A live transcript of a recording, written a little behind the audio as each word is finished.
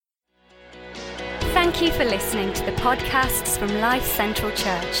Thank you for listening to the podcasts from Life Central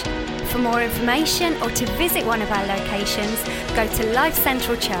Church. For more information or to visit one of our locations, go to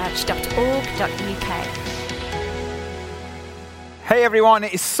lifecentralchurch.org.uk. Hey everyone,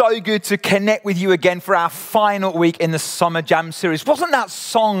 it is so good to connect with you again for our final week in the Summer Jam series. Wasn't that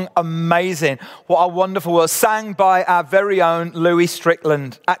song amazing? What a wonderful word, sang by our very own Louis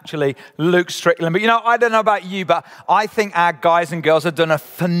Strickland, actually Luke Strickland. But you know, I don't know about you, but I think our guys and girls have done a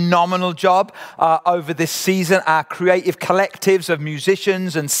phenomenal job over this season. Our creative collectives of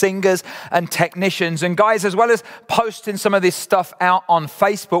musicians and singers and technicians. And guys, as well as posting some of this stuff out on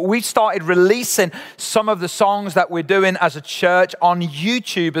Facebook, we've started releasing some of the songs that we're doing as a church on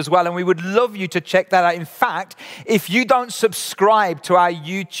YouTube as well, and we would love you to check that out. In fact, if you don't subscribe to our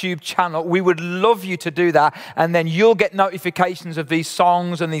YouTube channel, we would love you to do that, and then you'll get notifications of these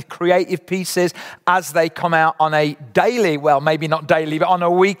songs and these creative pieces as they come out on a daily, well, maybe not daily, but on a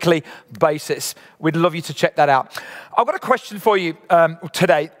weekly basis. We'd love you to check that out. I've got a question for you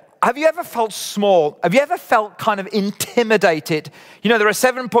today. Have you ever felt small? Have you ever felt kind of intimidated? You know, there are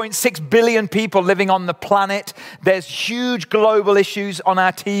 7.6 billion people living on the planet. There's huge global issues on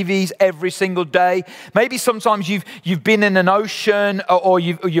our TVs every single day. Maybe sometimes you've been in an ocean, or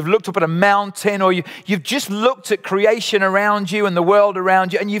you've looked up at a mountain, or you've just looked at creation around you and the world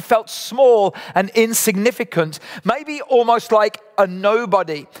around you, and you felt small and insignificant, maybe almost like a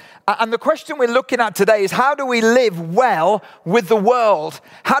nobody. And the question we're looking at today is, how do we live well with the world?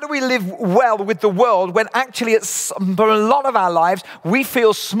 How do we live well with the world when actually for a lot of our lives, we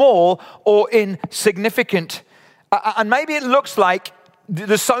feel small or insignificant? And maybe it looks like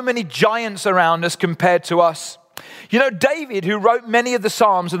there's so many giants around us compared to us. You know, David, who wrote many of the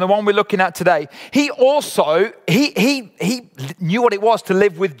Psalms and the one we're looking at today, he knew what it was to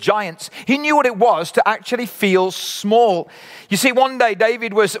live with giants. He knew what it was to actually feel small. You see, one day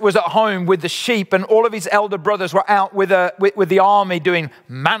David was at home with the sheep, and all of his elder brothers were out with the army doing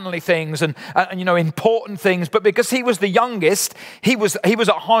manly things and you know, important things. But because he was the youngest, he was at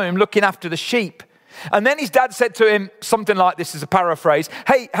home looking after the sheep. And then his dad said to him something like this, is a paraphrase.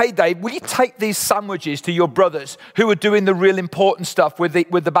 Hey, Dave, will you take these sandwiches to your brothers who are doing the real important stuff with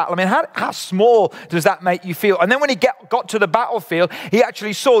the battle? I mean, how small does that make you feel? And then when he got to the battlefield, he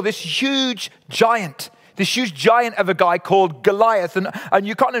actually saw this huge giant of a guy called Goliath. And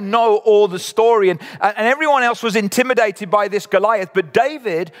you kind of know all the story. And everyone else was intimidated by this Goliath. But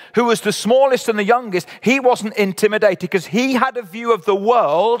David, who was the smallest and the youngest, he wasn't intimidated because he had a view of the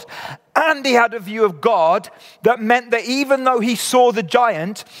world and he had a view of God that meant that even though he saw the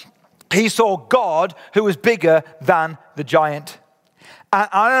giant, he saw God who was bigger than the giant. And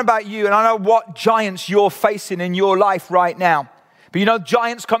I don't know about you, and I know what giants you're facing in your life right now. But you know,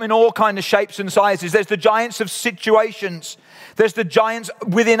 giants come in all kinds of shapes and sizes. There's the giants of situations. There's the giants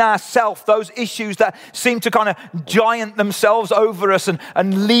within ourselves, those issues that seem to kind of giant themselves over us and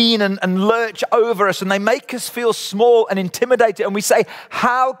lean and lurch over us. And they make us feel small and intimidated. And we say,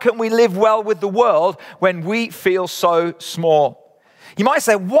 how can we live well with the world when we feel so small? You might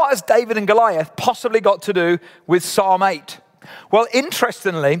say, what has David and Goliath possibly got to do with Psalm 8? Well,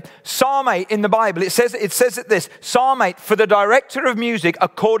 interestingly, Psalm 8 in the Bible, it says this, Psalm 8, for the director of music,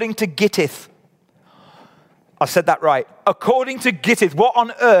 according to Gittith. I said that right. According to Gittith. What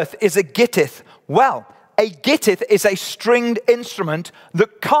on earth is a Gittith? Well, a Gittith is a stringed instrument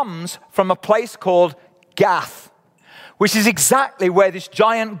that comes from a place called Gath, which is exactly where this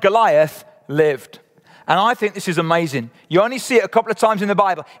giant Goliath lived. And I think this is amazing. You only see it a couple of times in the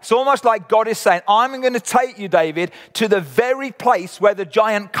Bible. It's almost like God is saying, I'm going to take you, David, to the very place where the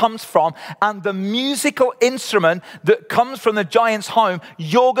giant comes from, and the musical instrument that comes from the giant's home,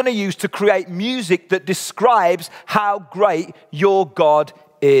 you're going to use to create music that describes how great your God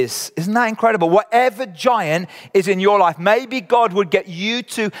is. Isn't that incredible? Whatever giant is in your life, maybe God would get you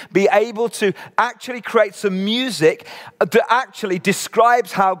to be able to actually create some music that actually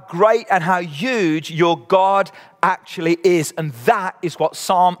describes how great and how huge your God actually is. And that is what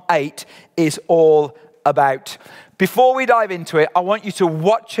Psalm 8 is all about. Before we dive into it, I want you to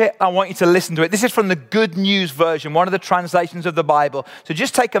watch it. I want you to listen to it. This is from the Good News version, one of the translations of the Bible. So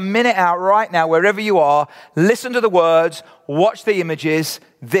just take a minute out right now, wherever you are, listen to the words, watch the images.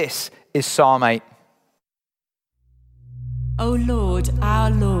 This is Psalm 8. O Lord, our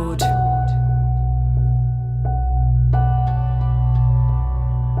Lord,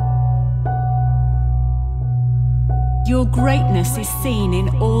 your greatness is seen in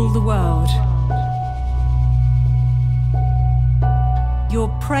all the world. Your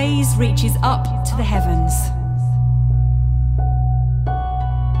praise reaches up to the heavens.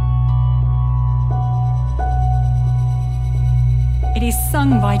 It is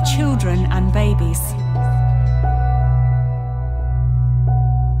sung by children and babies.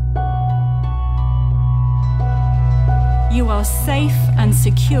 You are safe and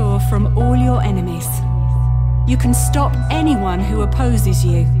secure from all your enemies. You can stop anyone who opposes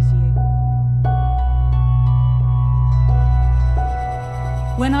you.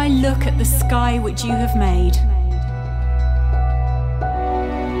 When I look at the sky which you have made,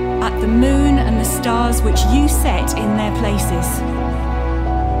 at the moon and the stars which you set in their places,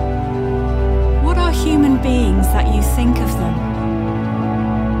 what are human beings that you think of them?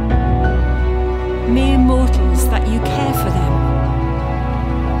 Mere mortals that you care for them.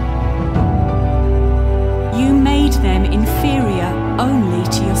 You made them inferior only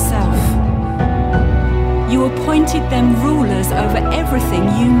to yourself. You appointed them rulers over everything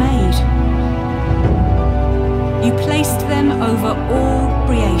you made. You placed them over all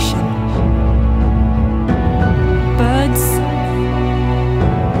creation. Birds,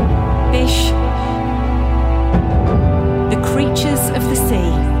 fish, the creatures of the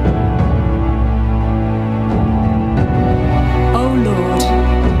sea. O Lord,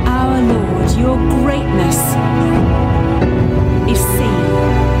 our Lord, your greatness is seen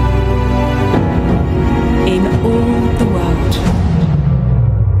in all the world.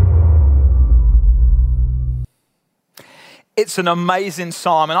 It's an amazing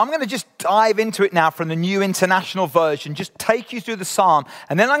psalm, and I'm going to just dive into it now from the New International Version, just take you through the psalm,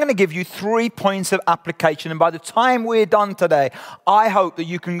 and then I'm going to give you 3 points of application. And by the time we're done today, I hope that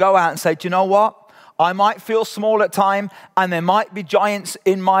you can go out and say, do you know what? I might feel small at times, and there might be giants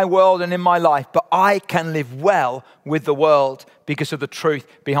in my world and in my life, but I can live well with the world because of the truth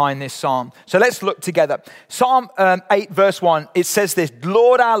behind this psalm. So let's look together. Psalm 8 verse 1, it says this: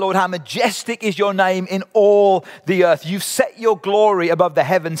 Lord, our Lord, how majestic is your name in all the earth. You've set your glory above the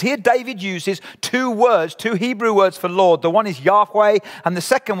heavens. Here David uses two Hebrew words for Lord. The one is Yahweh and the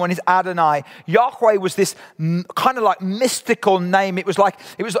second one is Adonai. Yahweh was this kind of like mystical name. It was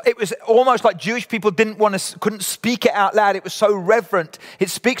almost like Jewish people couldn't speak it out loud. It was so reverent. It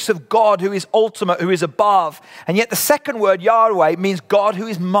speaks of God who is ultimate, who is above. And yet the second word, Yahweh, means God who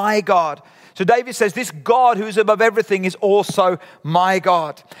is my God. So David says, this God who is above everything is also my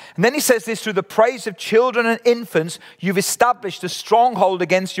God. And then he says this: through the praise of children and infants, you've established a stronghold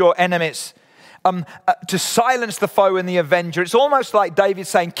against your enemies, to silence the foe and the avenger. It's almost like David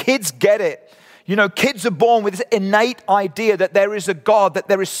saying, kids get it. You know, kids are born with this innate idea that there is a God, that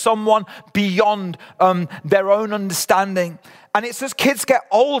there is someone beyond their own understanding. And it's as kids get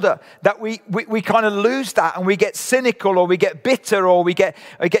older that we kind of lose that, and we get cynical, or we get bitter, or we get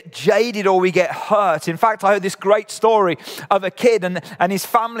jaded, or we get hurt. In fact, I heard this great story of a kid and his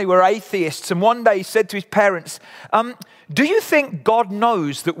family were atheists. And one day he said to his parents, do you think God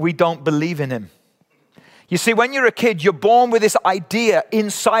knows that we don't believe in him? You see, when you're a kid, you're born with this idea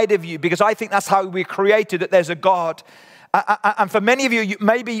inside of you, because I think that's how we're created, that there's a God. And for many of you,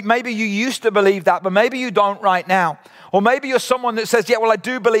 maybe you used to believe that, but maybe you don't right now. Or maybe you're someone that says, yeah, well, I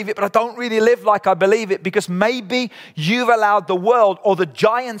do believe it, but I don't really live like I believe it, because maybe you've allowed the world or the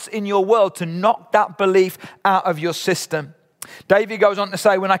giants in your world to knock that belief out of your system. David goes on to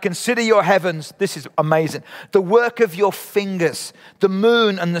say, when I consider your heavens, this is amazing, the work of your fingers, the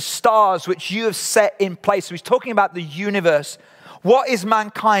moon and the stars which you have set in place. So he's talking about the universe. What is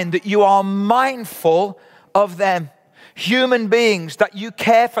mankind that you are mindful of them? Human beings, that you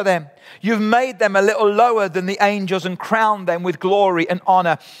care for them. You've made them a little lower than the angels and crowned them with glory and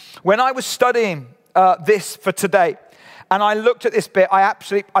honor. When I was studying this for today, and I looked at this bit, I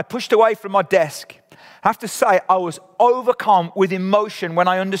pushed away from my desk. I have to say, I was overcome with emotion when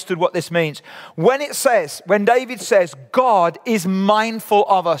I understood what this means. When David says, God is mindful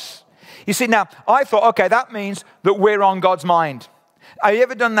of us. You see, now, I thought, okay, that means that we're on God's mind. Have you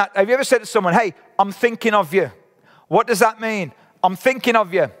ever done that? Have you ever said to someone, hey, I'm thinking of you? What does that mean? I'm thinking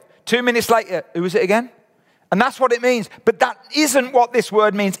of you. 2 minutes later, who was it again? And that's what it means. But that isn't what this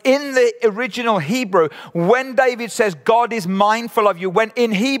word means. In the original Hebrew, when David says God is mindful of you, when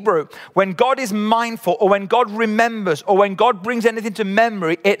God is mindful, or when God remembers, or when God brings anything to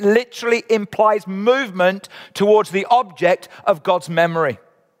memory, it literally implies movement towards the object of God's memory.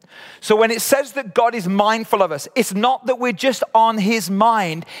 So when it says that God is mindful of us, it's not that we're just on his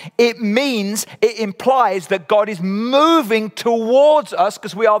mind. It implies that God is moving towards us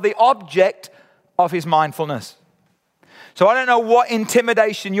because we are the object of his mindfulness. So I don't know what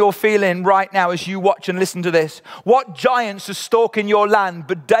intimidation you're feeling right now as you watch and listen to this. What giants are stalking your land.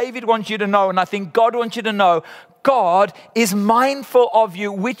 But David wants you to know, and I think God wants you to know, God is mindful of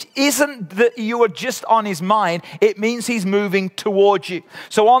you, which isn't that you are just on his mind. It means he's moving towards you.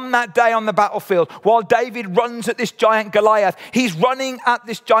 So on that day on the battlefield, while David runs at this giant Goliath, he's running at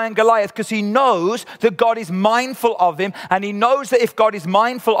this giant Goliath because he knows that God is mindful of him. And he knows that if God is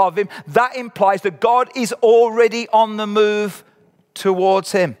mindful of him, that implies that God is already on the move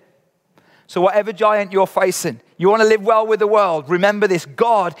towards him. So whatever giant you're facing, you want to live well with the world, remember this: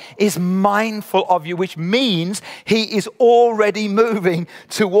 God is mindful of you, which means he is already moving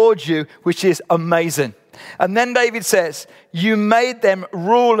towards you, which is amazing. And then David says, you made them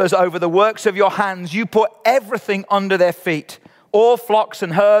rulers over the works of your hands. You put everything under their feet, all flocks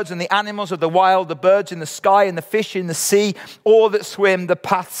and herds and the animals of the wild, the birds in the sky and the fish in the sea, all that swim the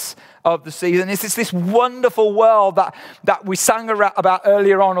paths of the seas. And it's this wonderful world that we sang about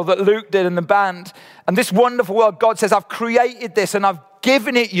earlier on, or that Luke did in the band. And this wonderful world, God says, I've created this and I've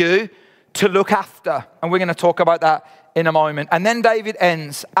given it you to look after. And we're going to talk about that in a moment. And then David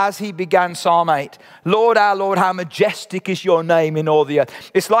ends as he began Psalm 8. Lord, our Lord, how majestic is your name in all the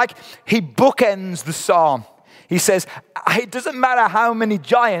earth. It's like he bookends the psalm. He says, it doesn't matter how many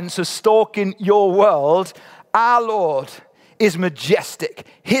giants are stalking your world, our Lord is majestic.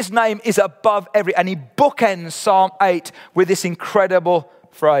 His name is above every. And he bookends Psalm 8 with this incredible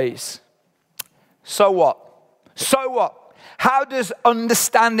phrase. So what? So what? How does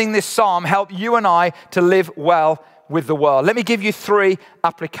understanding this psalm help you and I to live well with the world? Let me give you 3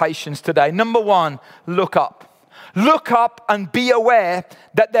 applications today. Number 1, look up. Look up and be aware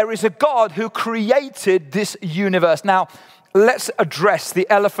that there is a God who created this universe. Now, let's address the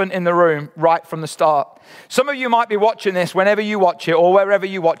elephant in the room right from the start. Some of you might be watching this whenever you watch it or wherever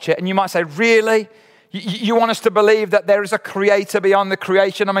you watch it, and you might say, really? You want us to believe that there is a creator beyond the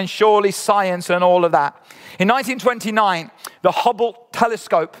creation? I mean, surely science and all of that. In 1929, the Hubble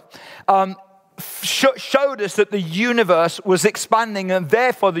telescope showed us that the universe was expanding, and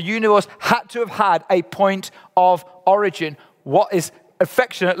therefore the universe had to have had a point of origin, what is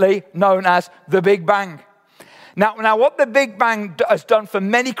affectionately known as the Big Bang. Now, what the Big Bang has done for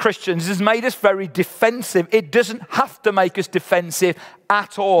many Christians is made us very defensive. It doesn't have to make us defensive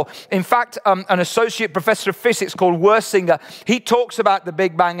at all. In fact, an associate professor of physics called Wersinger, he talks about the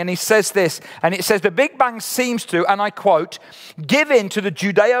Big Bang and he says this, and it says, the Big Bang seems to, and I quote, give in to the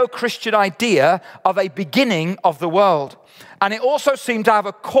Judeo-Christian idea of a beginning of the world. And it also seemed to have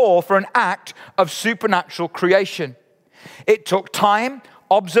a call for an act of supernatural creation. It took time,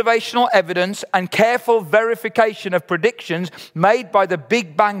 observational evidence, and careful verification of predictions made by the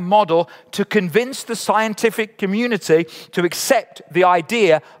Big Bang model to convince the scientific community to accept the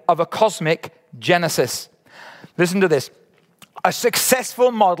idea of a cosmic genesis. Listen to this. A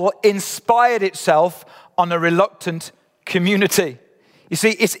successful model inspired itself on a reluctant community. You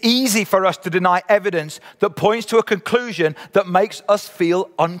see, it's easy for us to deny evidence that points to a conclusion that makes us feel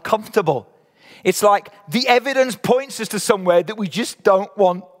uncomfortable. It's like the evidence points us to somewhere that we just don't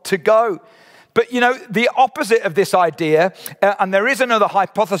want to go. But, you know, the opposite of this idea, and there is another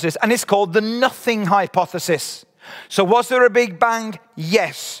hypothesis, and it's called the nothing hypothesis. So was there a Big Bang?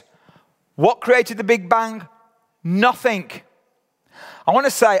 Yes. What created the Big Bang? Nothing. I want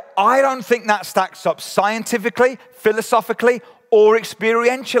to say, I don't think that stacks up scientifically, philosophically, or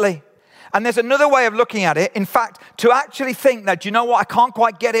experientially. And there's another way of looking at it. In fact, to actually think that, you know what, I can't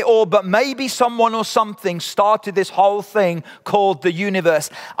quite get it all, but maybe someone or something started this whole thing called the universe.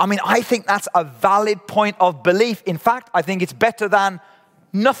 I mean, I think that's a valid point of belief. In fact, I think it's better than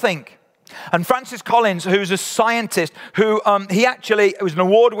nothing. And Francis Collins, who's a scientist, he actually was an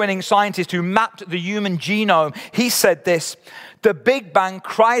award-winning scientist who mapped the human genome. He said this: the Big Bang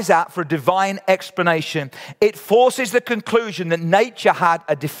cries out for a divine explanation. It forces the conclusion that nature had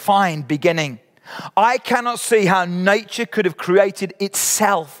a defined beginning. I cannot see how nature could have created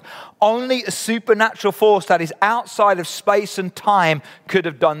itself. Only a supernatural force that is outside of space and time could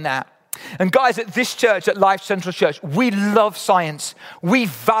have done that. And guys, at this church, at Life Central Church, we love science. We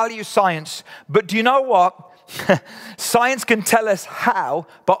value science. But do you know what? Science can tell us how,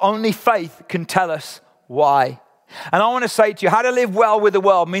 but only faith can tell us why. And I want to say to you, how to live well with the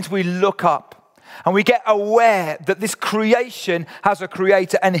world means we look up and we get aware that this creation has a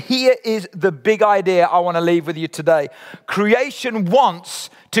creator. And here is the big idea I want to leave with you today. Creation wants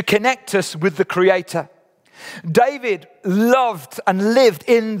to connect us with the creator. David loved and lived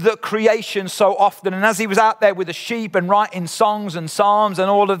in the creation so often. And as he was out there with the sheep and writing songs and psalms and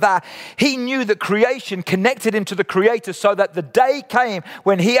all of that, he knew that creation connected him to the Creator, so that the day came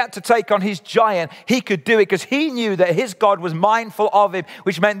when he had to take on his giant, he could do it, because he knew that his God was mindful of him,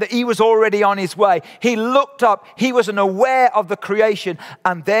 which meant that he was already on his way. He looked up, he was aware of the creation,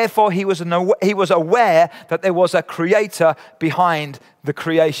 and therefore he was aware that there was a Creator behind the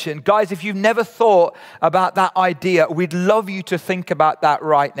creation. Guys, if you've never thought about that idea, we'd love you to think about that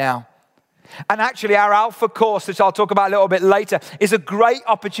right now. And actually, our Alpha course, which I'll talk about a little bit later, is a great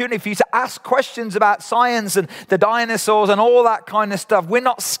opportunity for you to ask questions about science and the dinosaurs and all that kind of stuff. We're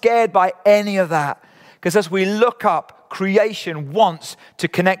not scared by any of that, because as we look up, creation wants to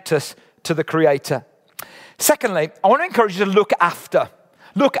connect us to the Creator. Secondly, I want to encourage you to look after,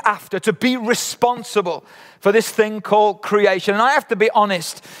 to be responsible for this thing called creation. And I have to be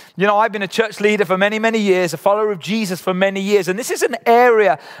honest, I've been a church leader for many, many years, a follower of Jesus for many years. And this is an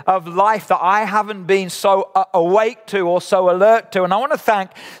area of life that I haven't been so awake to or so alert to. And I want to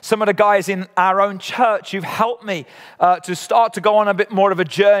thank some of the guys in our own church who've helped me to start to go on a bit more of a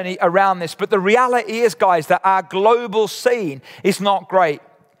journey around this. But the reality is, guys, that our global scene is not great.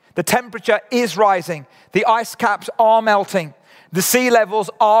 The temperature is rising. The ice caps are melting. The sea levels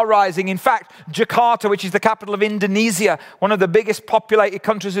are rising. In fact, Jakarta, which is the capital of Indonesia, one of the biggest populated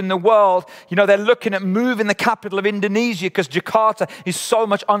countries in the world, they're looking at moving the capital of Indonesia because Jakarta is so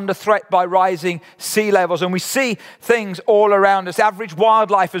much under threat by rising sea levels. And we see things all around us. Average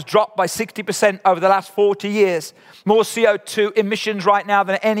wildlife has dropped by 60% over the last 40 years. More CO2 emissions right now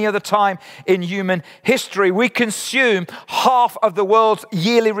than any other time in human history. We consume half of the world's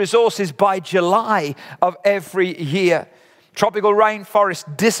yearly resources by July of every year. Tropical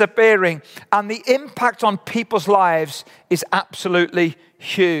rainforest disappearing, and the impact on people's lives is absolutely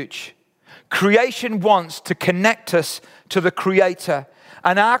huge. Creation wants to connect us to the Creator,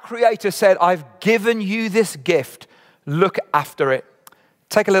 and our Creator said, I've given you this gift, look after it.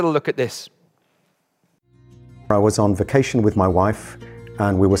 Take a little look at this. I was on vacation with my wife,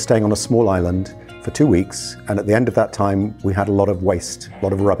 and we were staying on a small island for 2 weeks, and at the end of that time we had a lot of waste, a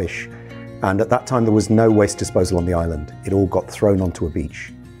lot of rubbish. And at that time, there was no waste disposal on the island. It all got thrown onto a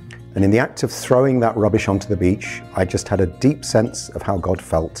beach. And in the act of throwing that rubbish onto the beach, I just had a deep sense of how God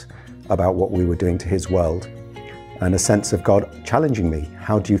felt about what we were doing to His world, and a sense of God challenging me.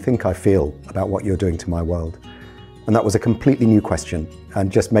 How do you think I feel about what you're doing to my world? And that was a completely new question,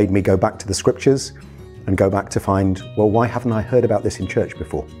 and just made me go back to the scriptures and go back to find, well, why haven't I heard about this in church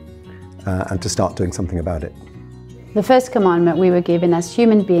before? And to start doing something about it. The first commandment we were given as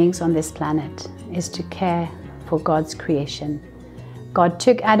human beings on this planet is to care for God's creation. God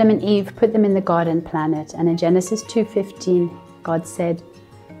took Adam and Eve, put them in the garden planet, and in Genesis 2:15, God said,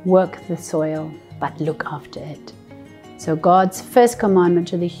 work the soil, but look after it. So God's first commandment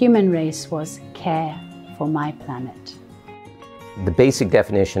to the human race was care for my planet. The basic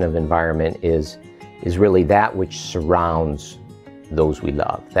definition of environment is really that which surrounds those we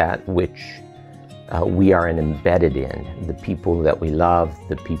love, that which we are embedded in, the people that we love,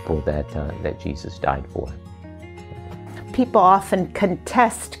 the people that Jesus died for. People often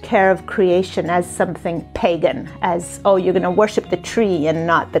contest care of creation as something pagan, as, oh, you're going to worship the tree and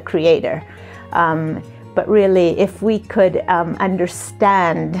not the Creator. But really, if we could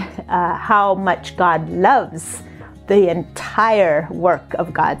understand how much God loves the entire work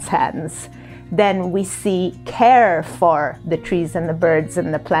of God's hands, then we see care for the trees and the birds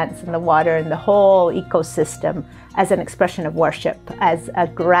and the plants and the water and the whole ecosystem as an expression of worship, as a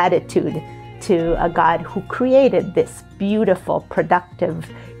gratitude to a God who created this beautiful, productive,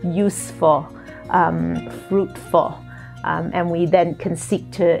 useful, fruitful. And we then can seek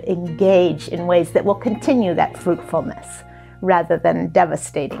to engage in ways that will continue that fruitfulness rather than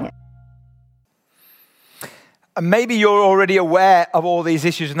devastating it. Maybe you're already aware of all these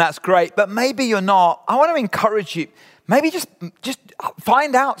issues, and that's great, but maybe you're not. I want to encourage you. Maybe just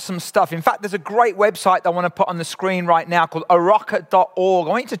find out some stuff. In fact, there's a great website that I want to put on the screen right now called arocket.org. I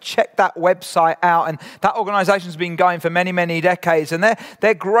want you to check that website out. And that organization's been going for many, many decades. And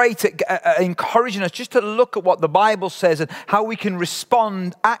they're great at encouraging us just to look at what the Bible says and how we can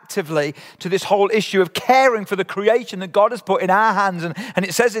respond actively to this whole issue of caring for the creation that God has put in our hands. And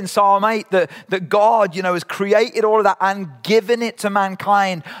it says in Psalm 8 that God, has created all of that and given it to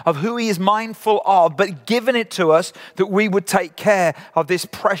mankind of who He is mindful of, but given it to us that we would take care of this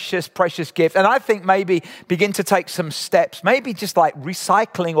precious, precious gift. And I think maybe begin to take some steps, maybe just like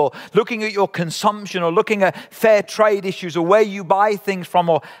recycling or looking at your consumption or looking at fair trade issues or where you buy things from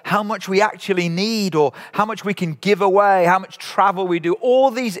or how much we actually need or how much we can give away, how much travel we do.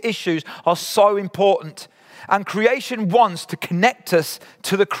 All these issues are so important. And creation wants to connect us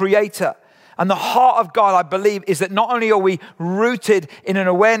to the Creator. And the heart of God, I believe, is that not only are we rooted in an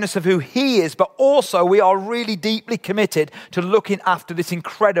awareness of who He is, but also we are really deeply committed to looking after this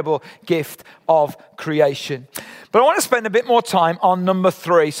incredible gift of creation. But I want to spend a bit more time on number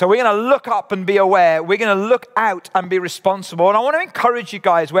 3. So we're going to look up and be aware. We're going to look out and be responsible. And I want to encourage you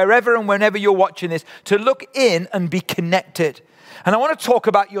guys, wherever and whenever you're watching this, to look in and be connected. And I want to talk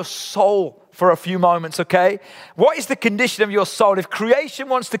about your soul for a few moments, okay? What is the condition of your soul? If creation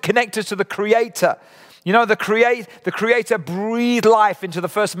wants to connect us to the Creator, you know, the Creator breathed life into the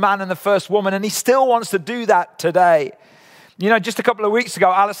first man and the first woman, and He still wants to do that today. You know, just a couple of weeks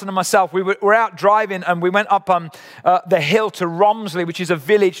ago, Alison and myself, we were out driving and we went up the hill to Romsley, which is a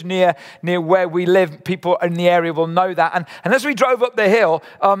village near where we live. People in the area will know that. And as we drove up the hill,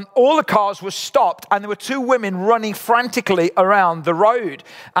 all the cars were stopped and there were 2 women running frantically around the road.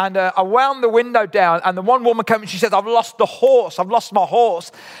 And I wound the window down and the one woman came and she said, I've lost the horse. I've lost my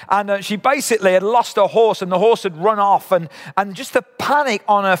horse. And she basically had lost her horse and the horse had run off. And just the panic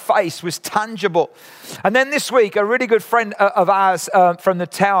on her face was tangible. And then this week, a really good friend of ours from the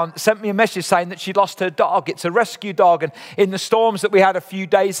town sent me a message saying that she'd lost her dog. It's a rescue dog. And in the storms that we had a few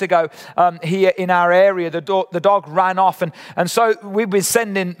days ago here in our area, the dog ran off. And so we've been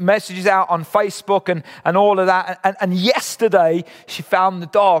sending messages out on Facebook and all of that. And yesterday, she found the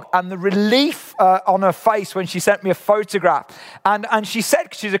dog. And the relief on her face when she sent me a photograph. And she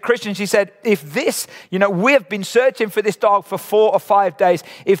said, 'cause she's a Christian, she said, if this, you know, we have been searching for this dog for 4 or 5 days.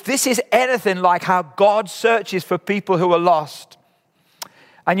 If this is anything like how God searches for people who are lost.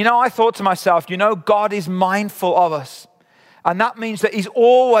 And you know, I thought to myself, you know, God is mindful of us. And that means that He's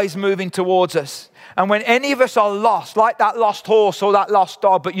always moving towards us. And when any of us are lost, like that lost horse or that lost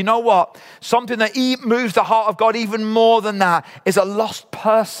dog, but you know what? Something that moves the heart of God even more than that is a lost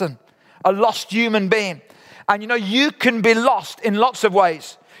person, a lost human being. And you know, you can be lost in lots of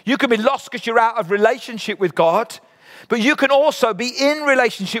ways. You can be lost because you're out of relationship with God. But you can also be in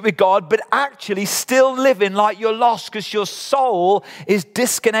relationship with God, but actually still living like you're lost because your soul is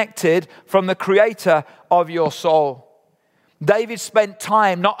disconnected from the Creator of your soul. David spent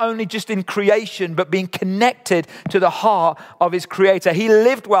time not only just in creation, but being connected to the heart of his Creator. He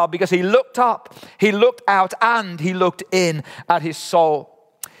lived well because he looked up, he looked out, and he looked in at his soul.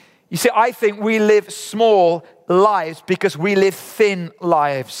 You see, I think we live small lives because we live thin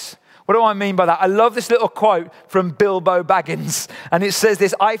lives. What do I mean by that? I love this little quote from Bilbo Baggins. And it says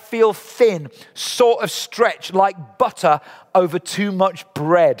this, I feel thin, sort of stretched like butter over too much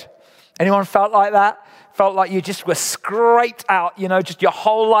bread. Anyone felt like that? Felt like you just were scraped out, you know, just your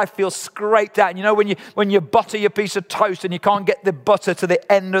whole life feels scraped out. And you know, when you butter your piece of toast and you can't get the butter to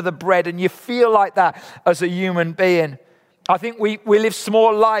the end of the bread and you feel like that as a human being. I think we live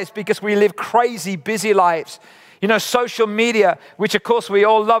small lives because we live crazy, busy lives. You know, social media, which of course we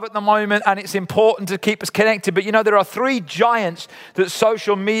all love at the moment, and it's important to keep us connected. But you know, there are 3 giants that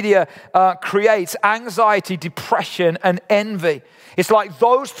social media creates: anxiety, depression, and envy. It's like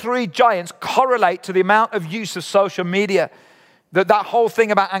those 3 giants correlate to the amount of use of social media. That whole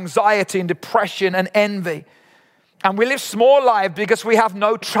thing about anxiety and depression and envy. And we live small lives because we have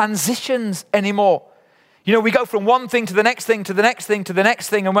no transitions anymore. You know, we go from one thing to the next thing, to the next thing, to the next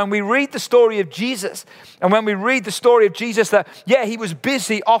thing. And when we read the story of Jesus, that, yeah, he was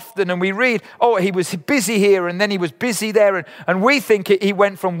busy often. And we read, oh, he was busy here and then he was busy there. And we think he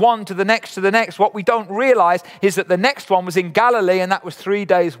went from one to the next to the next. What we don't realize is that the next one was in Galilee and that was 3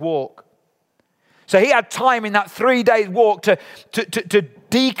 days walk. So he had time in that 3 days walk to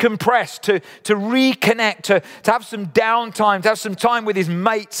decompress, to reconnect, to have some downtime, to have some time with his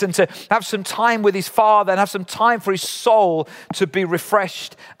mates and to have some time with his Father and have some time for his soul to be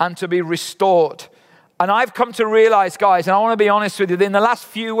refreshed and to be restored. And I've come to realize, guys, and I want to be honest with you, in the last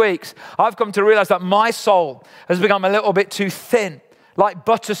few weeks, I've come to realize that my soul has become a little bit too thin, like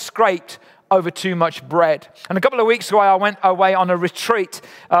butter scraped over too much bread. And a couple of weeks ago, I went away on a retreat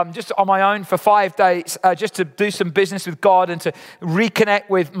just on my own for 5 days, just to do some business with God and to reconnect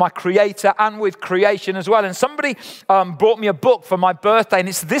with my Creator and with creation as well. And somebody brought me a book for my birthday, and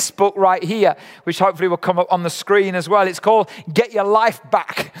it's this book right here, which hopefully will come up on the screen as well. It's called Get Your Life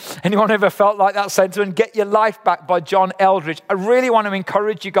Back. Anyone ever felt like that sentiment? Get Your Life Back by John Eldredge. I really want to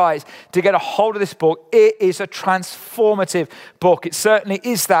encourage you guys to get a hold of this book. It is a transformative book. It certainly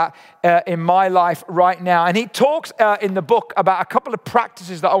is that in my life right now. And he talks in the book about a couple of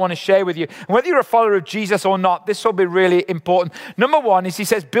practices that I want to share with you. And whether you're a follower of Jesus or not, this will be really important. Number one is he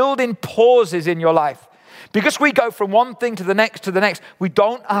says, building pauses in your life. Because we go from one thing to the next, we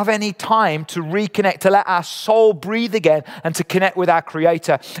don't have any time to reconnect, to let our soul breathe again and to connect with our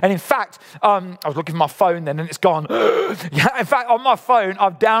Creator. And in fact, I was looking for my phone then and it's gone. Yeah, in fact, on my phone,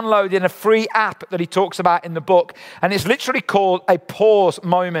 I've downloaded a free app that he talks about in the book, and it's literally called a pause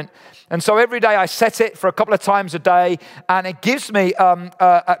moment. And so every day I set it for a couple of times a day, and it gives me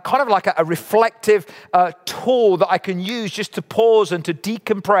a kind of like a reflective tool that I can use just to pause and to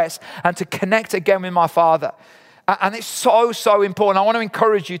decompress and to connect again with my Father. And it's so, so important. I want to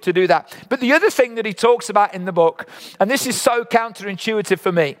encourage you to do that. But the other thing that he talks about in the book, and this is so counterintuitive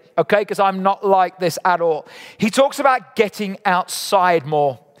for me, okay, because I'm not like this at all. He talks about getting outside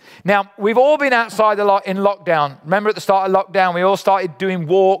more. Now, we've all been outside a lot in lockdown. Remember at the start of lockdown, we all started doing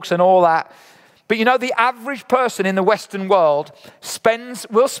walks and all that. But you know, the average person in the Western world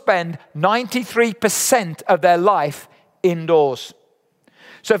will spend 93% of their life indoors.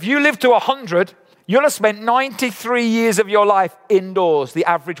 So if you live to 100, you'll have spent 93 years of your life indoors, the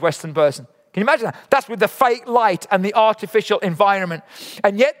average Western person. Can you imagine that? That's with the fake light and the artificial environment.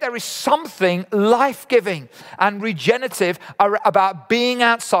 And yet there is something life-giving and regenerative about being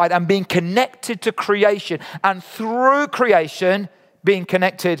outside and being connected to creation, and through creation, being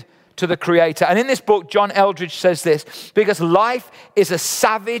connected to the Creator. And in this book, John Eldredge says this: because life is a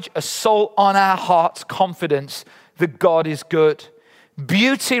savage assault on our heart's confidence that God is good.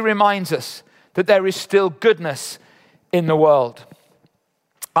 Beauty reminds us that there is still goodness in the world.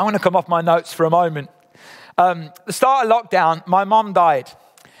 I want to come off my notes for a moment. The start of lockdown, my mom died.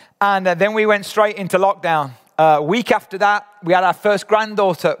 And then we went straight into lockdown. A week after that, we had our first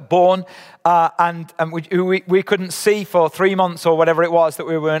granddaughter born. And we couldn't see for 3 months or whatever it was that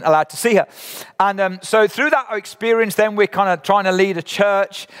we weren't allowed to see her. And so through that experience, then we're kind of trying to lead a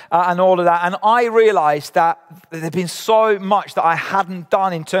church and all of that. And I realized that there'd been so much that I hadn't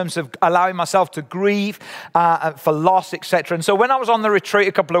done in terms of allowing myself to grieve for loss, etc. And so when I was on the retreat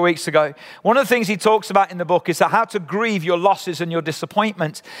a couple of weeks ago, one of the things he talks about in the book is how to grieve your losses and your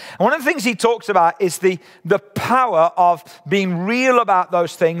disappointments. And one of the things he talks about is the power of being real about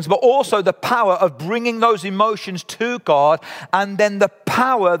those things, but also the power of bringing those emotions to God, and then the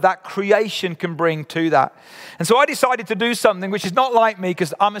power that creation can bring to that. And so I decided to do something which is not like me,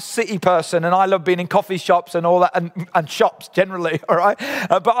 because I'm a city person and I love being in coffee shops and all that, and shops generally, all right?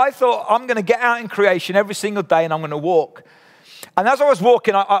 But I thought, I'm going to get out in creation every single day and I'm going to walk. And as I was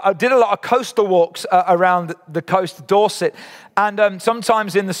walking, I did a lot of coastal walks around the coast of Dorset, and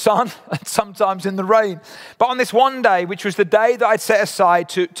sometimes in the sun and sometimes in the rain. But on this one day, which was the day that I'd set aside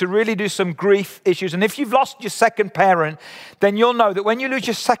to really do some grief issues, and if you've lost your second parent, then you'll know that when you lose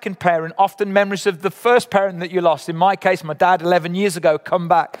your second parent, often memories of the first parent that you lost, in my case, my dad 11 years ago, come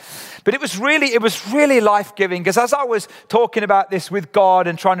back. But it was really life-giving, because as I was talking about this with God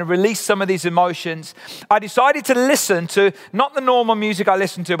and trying to release some of these emotions, I decided to listen to, not the normal music I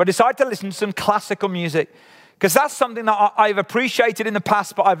listen to, but I decided to listen to some classical music, because that's something that I've appreciated in the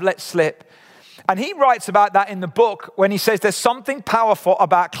past, but I've let slip. And he writes about that in the book when he says there's something powerful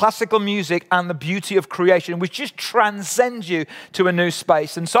about classical music and the beauty of creation, which just transcends you to a new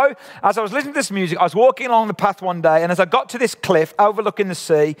space. And so as I was listening to this music, I was walking along the path one day, and as I got to this cliff overlooking the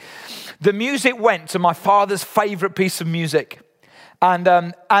sea, the music went to my father's favorite piece of music. And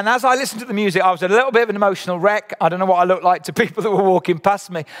as I listened to the music, I was a little bit of an emotional wreck. I don't know what I looked like to people that were walking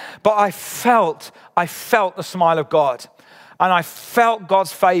past me, but I felt the smile of God. And I felt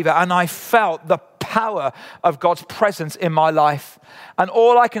God's favor, and I felt the power of God's presence in my life. And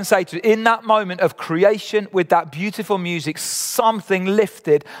all I can say to you, in that moment of creation with that beautiful music, something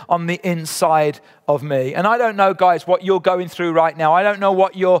lifted on the inside of me. And I don't know, guys, what you're going through right now. I don't know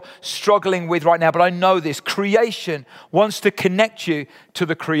what you're struggling with right now, but I know this. Creation wants to connect you to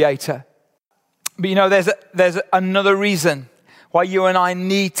the Creator. But you know, there's another reason why you and I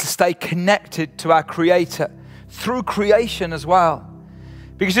need to stay connected to our Creator through creation as well.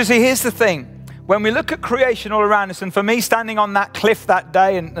 Because you see, here's the thing. When we look at creation all around us, and for me, standing on that cliff that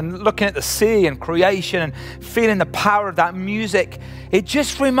day and looking at the sea and creation and feeling the power of that music, it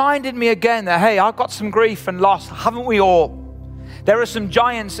just reminded me again that, hey, I've got some grief and loss, haven't we all? There are some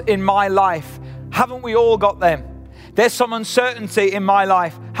giants in my life, haven't we all got them? There's some uncertainty in my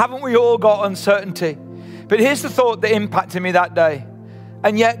life, haven't we all got uncertainty? But here's the thought that impacted me that day.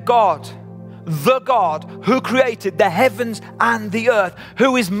 And yet God, the God who created the heavens and the earth,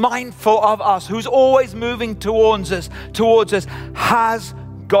 who is mindful of us, who's always moving towards us, has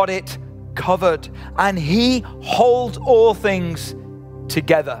got it covered. And He holds all things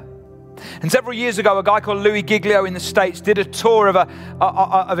together. And several years ago, a guy called Louis Giglio in the States did a tour of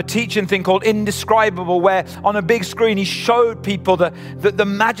a teaching thing called Indescribable, where on a big screen he showed people the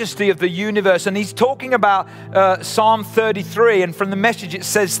majesty of the universe. And he's talking about Psalm 33, and from the Message it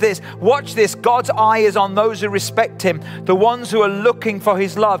says this: watch this, God's eye is on those who respect him, the ones who are looking for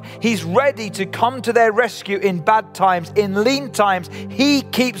his love. He's ready to come to their rescue in bad times, in lean times. He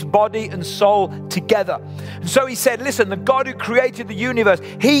keeps body and soul together. And so he said, listen, the God who created the universe,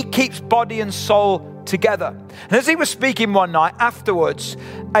 he keeps body and soul together. And as he was speaking one night afterwards,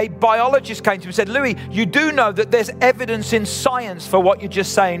 a biologist came to him and said, Louis, you do know that there's evidence in science for what you're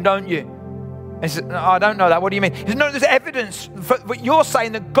just saying, don't you? And he said, no, I don't know that. What do you mean? He said, no, there's evidence. But you're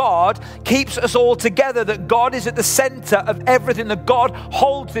saying that God keeps us all together, that God is at the center of everything, that God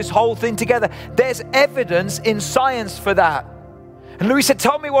holds this whole thing together. There's evidence in science for that. And Louis said,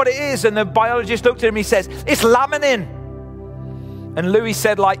 tell me what it is. And the biologist looked at him and he says, it's laminin. And Louis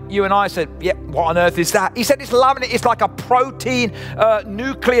said, like you and I said, yeah, what on earth is that? He said, it's laminin. It's like a protein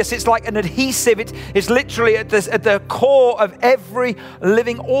nucleus. It's like an adhesive. It's literally at the core of every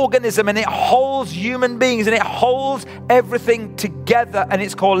living organism, and it holds human beings and it holds everything together, and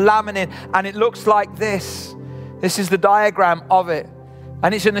it's called laminin, and it looks like this. This is the diagram of it.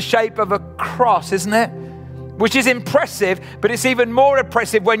 And it's in the shape of a cross, isn't it? Which is impressive, but it's even more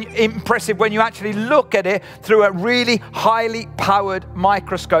impressive when you actually look at it through a really highly powered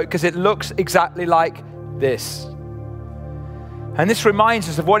microscope, because it looks exactly like this. And this reminds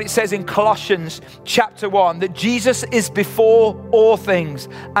us of what it says in Colossians chapter 1, that Jesus is before all things,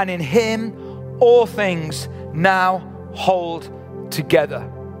 and in him all things now hold together.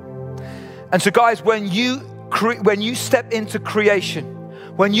 And so guys, when you step into creation,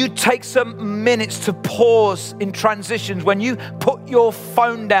 when you take some minutes to pause in transitions, when you put your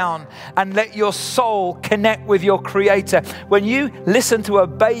phone down and let your soul connect with your Creator, when you listen to a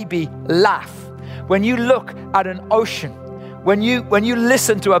baby laugh, when you look at an ocean, when you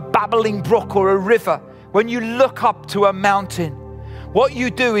listen to a babbling brook or a river, when you look up to a mountain, what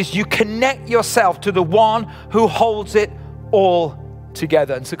you do is you connect yourself to the one who holds it all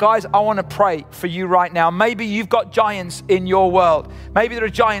together. And so guys, I want to pray for you right now. Maybe you've got giants in your world. Maybe there are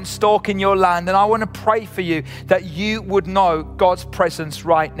giants stalking your land, and I want to pray for you that you would know God's presence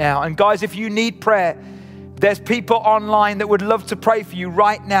right now. And guys, if you need prayer, there's people online that would love to pray for you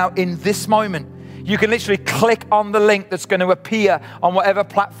right now in this moment. You can literally click on the link that's going to appear on whatever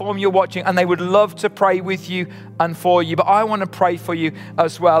platform you're watching, and they would love to pray with you and for you. But I want to pray for you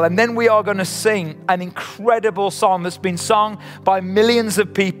as well. And then we are going to sing an incredible song that's been sung by millions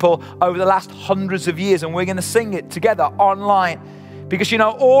of people over the last hundreds of years. And we're going to sing it together online. Because, you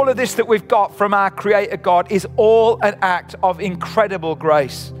know, all of this that we've got from our Creator God is all an act of incredible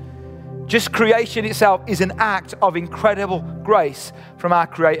grace. Just creation itself is an act of incredible grace from our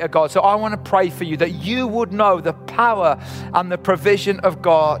Creator God. So I want to pray for you that you would know the power and the provision of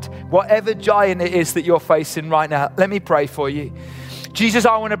God, whatever giant it is that you're facing right now. Let me pray for you. Jesus,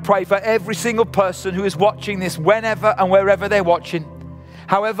 I want to pray for every single person who is watching this, whenever and wherever they're watching.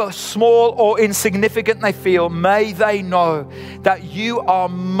 However small or insignificant they feel, may they know that you are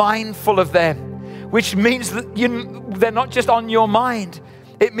mindful of them, which means that they're not just on your mind.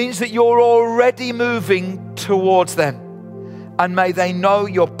 It means that you're already moving towards them. And may they know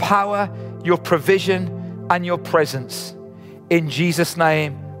your power, your provision, and your presence. In Jesus'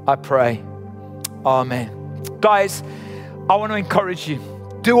 name, I pray. Amen. Guys, I want to encourage you.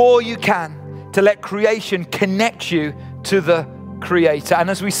 Do all you can to let creation connect you to the Creator. And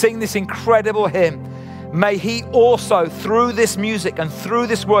as we sing this incredible hymn, may he also, through this music and through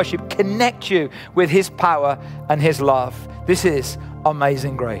this worship, connect you with his power and his love. This is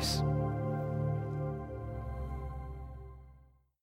Amazing Grace.